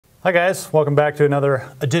Hi guys, welcome back to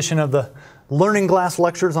another edition of the Learning Glass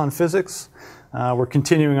Lectures on Physics. We're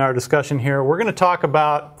continuing our discussion here. We're going to talk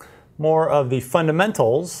about more of the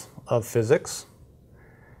fundamentals of physics.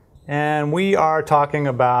 And we are talking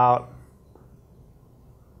about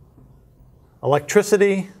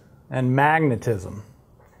electricity and magnetism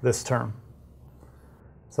this term.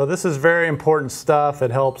 So this is very important stuff.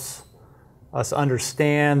 It helps us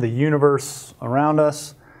understand the universe around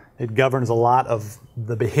us. It governs a lot of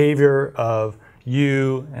the behavior of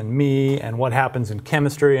you and me and what happens in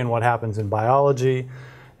chemistry and what happens in biology.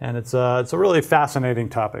 And it's a really fascinating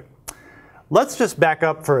topic. Let's just back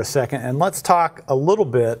up for a second and let's talk a little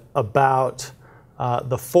bit about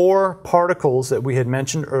the four particles that we had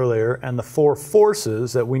mentioned earlier and the four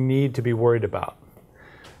forces that we need to be worried about.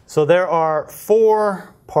 So there are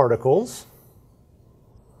four particles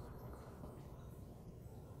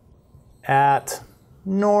at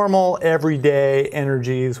normal everyday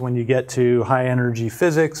energies. When you get to high energy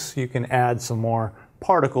physics, you can add some more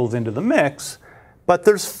particles into the mix, but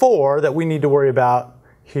there's four that we need to worry about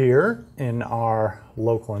here in our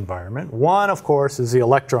local environment. One, of course, is the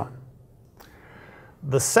electron.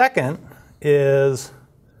 The second is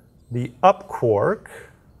the up quark.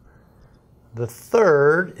 The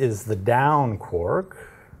third is the down quark.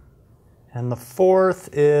 And the fourth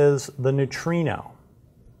is the neutrino.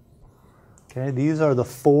 Okay, these are the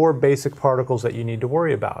four basic particles that you need to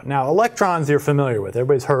worry about. Now, electrons you're familiar with.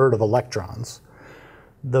 Everybody's heard of electrons.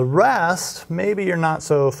 The rest, maybe you're not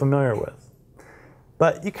so familiar with.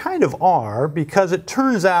 But you kind of are, because it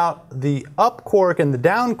turns out the up quark and the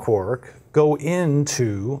down quark go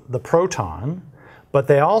into the proton, but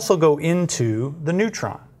they also go into the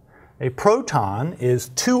neutron. A proton is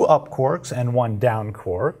two up quarks and one down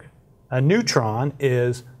quark. A neutron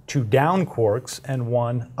is two down quarks and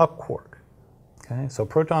one up quark. Okay, so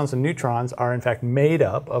protons and neutrons are in fact made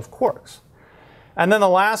up of quarks. And then the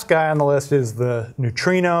last guy on the list is the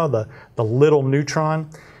neutrino, the little neutron.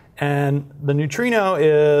 And the neutrino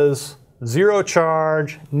is zero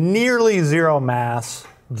charge, nearly zero mass,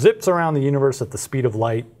 zips around the universe at the speed of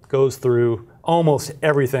light, goes through almost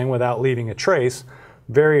everything without leaving a trace.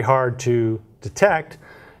 Very hard to detect.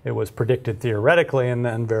 It was predicted theoretically and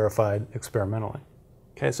then verified experimentally.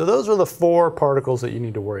 Okay, so those are the four particles that you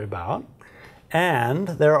need to worry about. And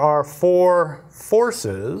there are four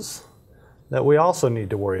forces that we also need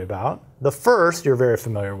to worry about. The first you're very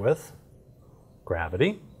familiar with,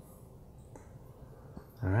 gravity.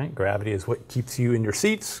 All right, gravity is what keeps you in your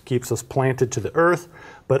seats, keeps us planted to the earth,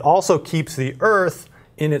 but also keeps the earth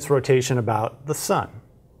in its rotation about the sun.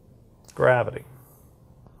 Gravity.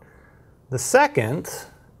 The second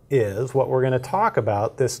is what we're going to talk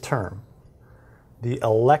about this term, the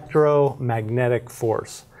electromagnetic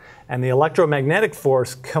force. And the electromagnetic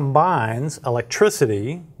force combines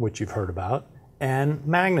electricity, which you've heard about, and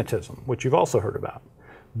magnetism, which you've also heard about.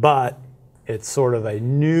 But it's sort of a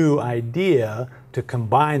new idea to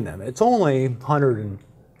combine them. It's only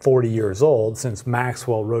 140 years old since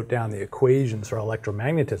Maxwell wrote down the equations for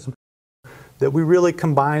electromagnetism that we really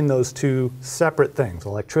combine those two separate things,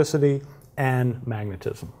 electricity and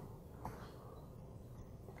magnetism.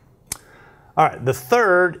 All right, the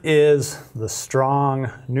third is the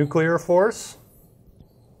strong nuclear force.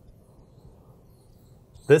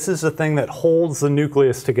 This is the thing that holds the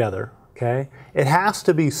nucleus together, okay? It has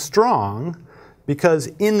to be strong because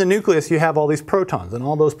in the nucleus you have all these protons, and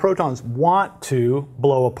all those protons want to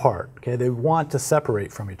blow apart, okay? They want to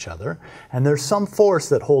separate from each other, and there's some force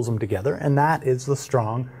that holds them together, and that is the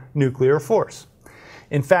strong nuclear force.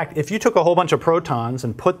 In fact, if you took a whole bunch of protons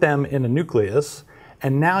and put them in a nucleus,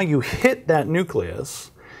 and now you hit that nucleus,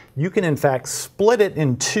 you can in fact split it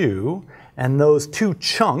in two, and those two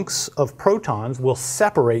chunks of protons will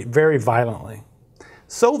separate very violently.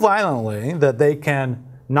 So violently that they can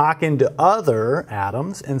knock into other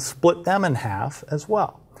atoms and split them in half as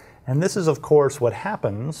well. And this is of course what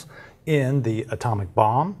happens in the atomic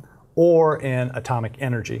bomb or in atomic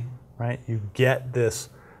energy, right? You get this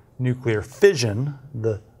nuclear fission,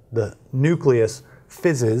 the nucleus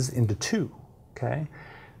fizzes into two. Okay?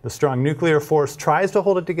 The strong nuclear force tries to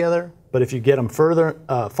hold it together, but if you get them far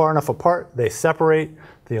enough apart, they separate,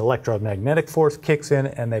 the electromagnetic force kicks in,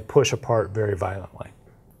 and they push apart very violently.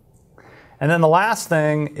 And then the last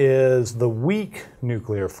thing is the weak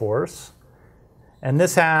nuclear force, and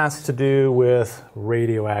this has to do with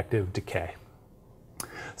radioactive decay.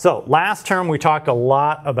 So last term we talked a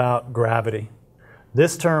lot about gravity.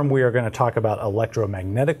 This term we are going to talk about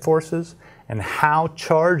electromagnetic forces and how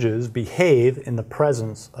charges behave in the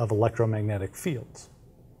presence of electromagnetic fields.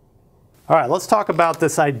 All right, let's talk about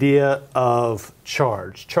this idea of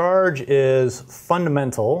charge. Charge is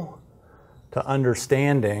fundamental to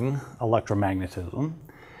understanding electromagnetism.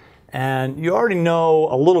 And you already know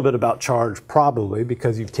a little bit about charge probably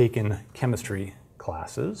because you've taken chemistry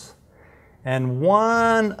classes. And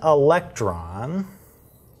one electron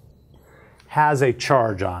has a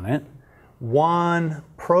charge on it. One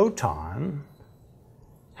proton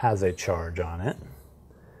has a charge on it.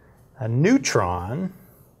 A neutron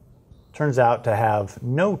turns out to have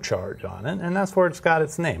no charge on it, and that's where it's got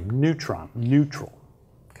its name, neutron, neutral.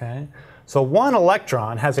 Okay? So one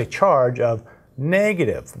electron has a charge of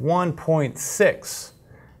negative 1.6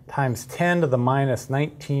 times 10 to the minus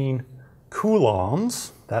 19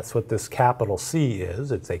 coulombs. That's what this capital C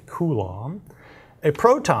is. It's a coulomb. A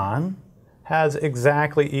proton has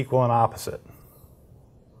exactly equal and opposite.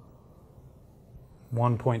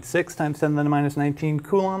 1.6 times 10 to the minus 19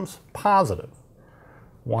 coulombs, positive.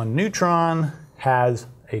 One neutron has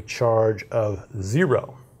a charge of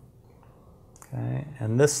 0. Okay?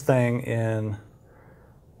 And this thing in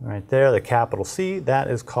right there, the capital C, that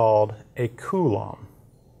is called a coulomb.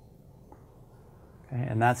 Okay?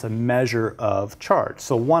 And that's a measure of charge.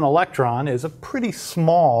 So one electron is a pretty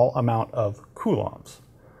small amount of coulombs.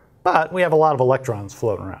 But we have a lot of electrons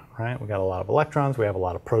floating around, right? We got a lot of electrons, we have a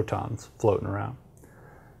lot of protons floating around.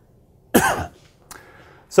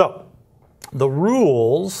 So the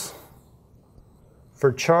rules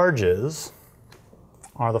for charges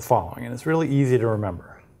are the following, and it's really easy to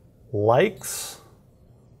remember. Likes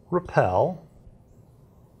repel,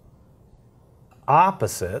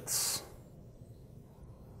 opposites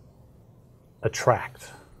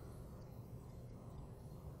attract.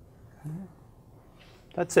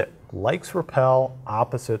 That's it. Likes repel,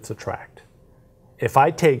 opposites attract. If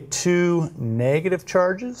I take two negative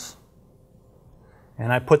charges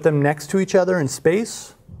and I put them next to each other in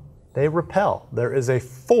space, they repel. There is a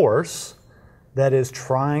force that is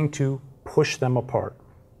trying to push them apart.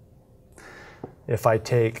 If I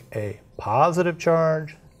take a positive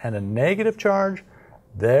charge and a negative charge,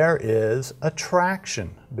 there is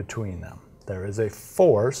attraction between them. There is a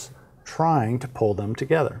force trying to pull them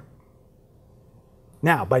together.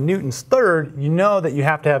 Now, by Newton's third, you know that you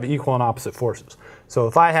have to have equal and opposite forces. So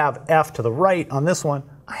if I have F to the right on this one,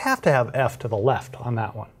 I have to have F to the left on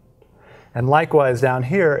that one. And likewise down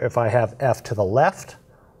here, if I have F to the left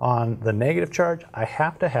on the negative charge, I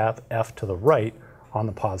have to have F to the right on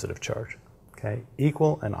the positive charge. Okay?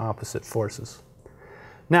 Equal and opposite forces.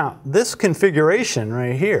 Now, this configuration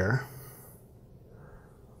right here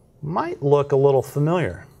might look a little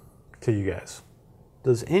familiar to you guys.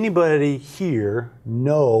 Does anybody here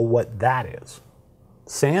know what that is?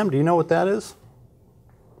 Sam, do you know what that is?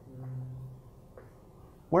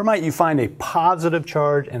 Where might you find a positive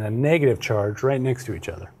charge and a negative charge right next to each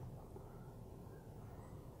other?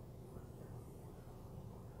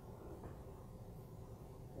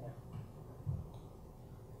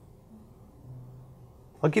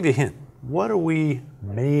 I'll give you a hint. What are we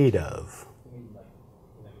made of?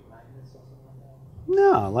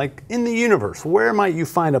 No, like in the universe, where might you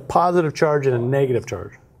find a positive charge and a negative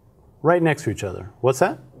charge? Right next to each other. What's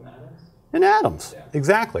that? In atoms. In atoms, yeah.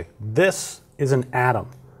 Exactly. This is an atom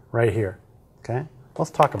right here, okay?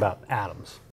 Let's talk about atoms.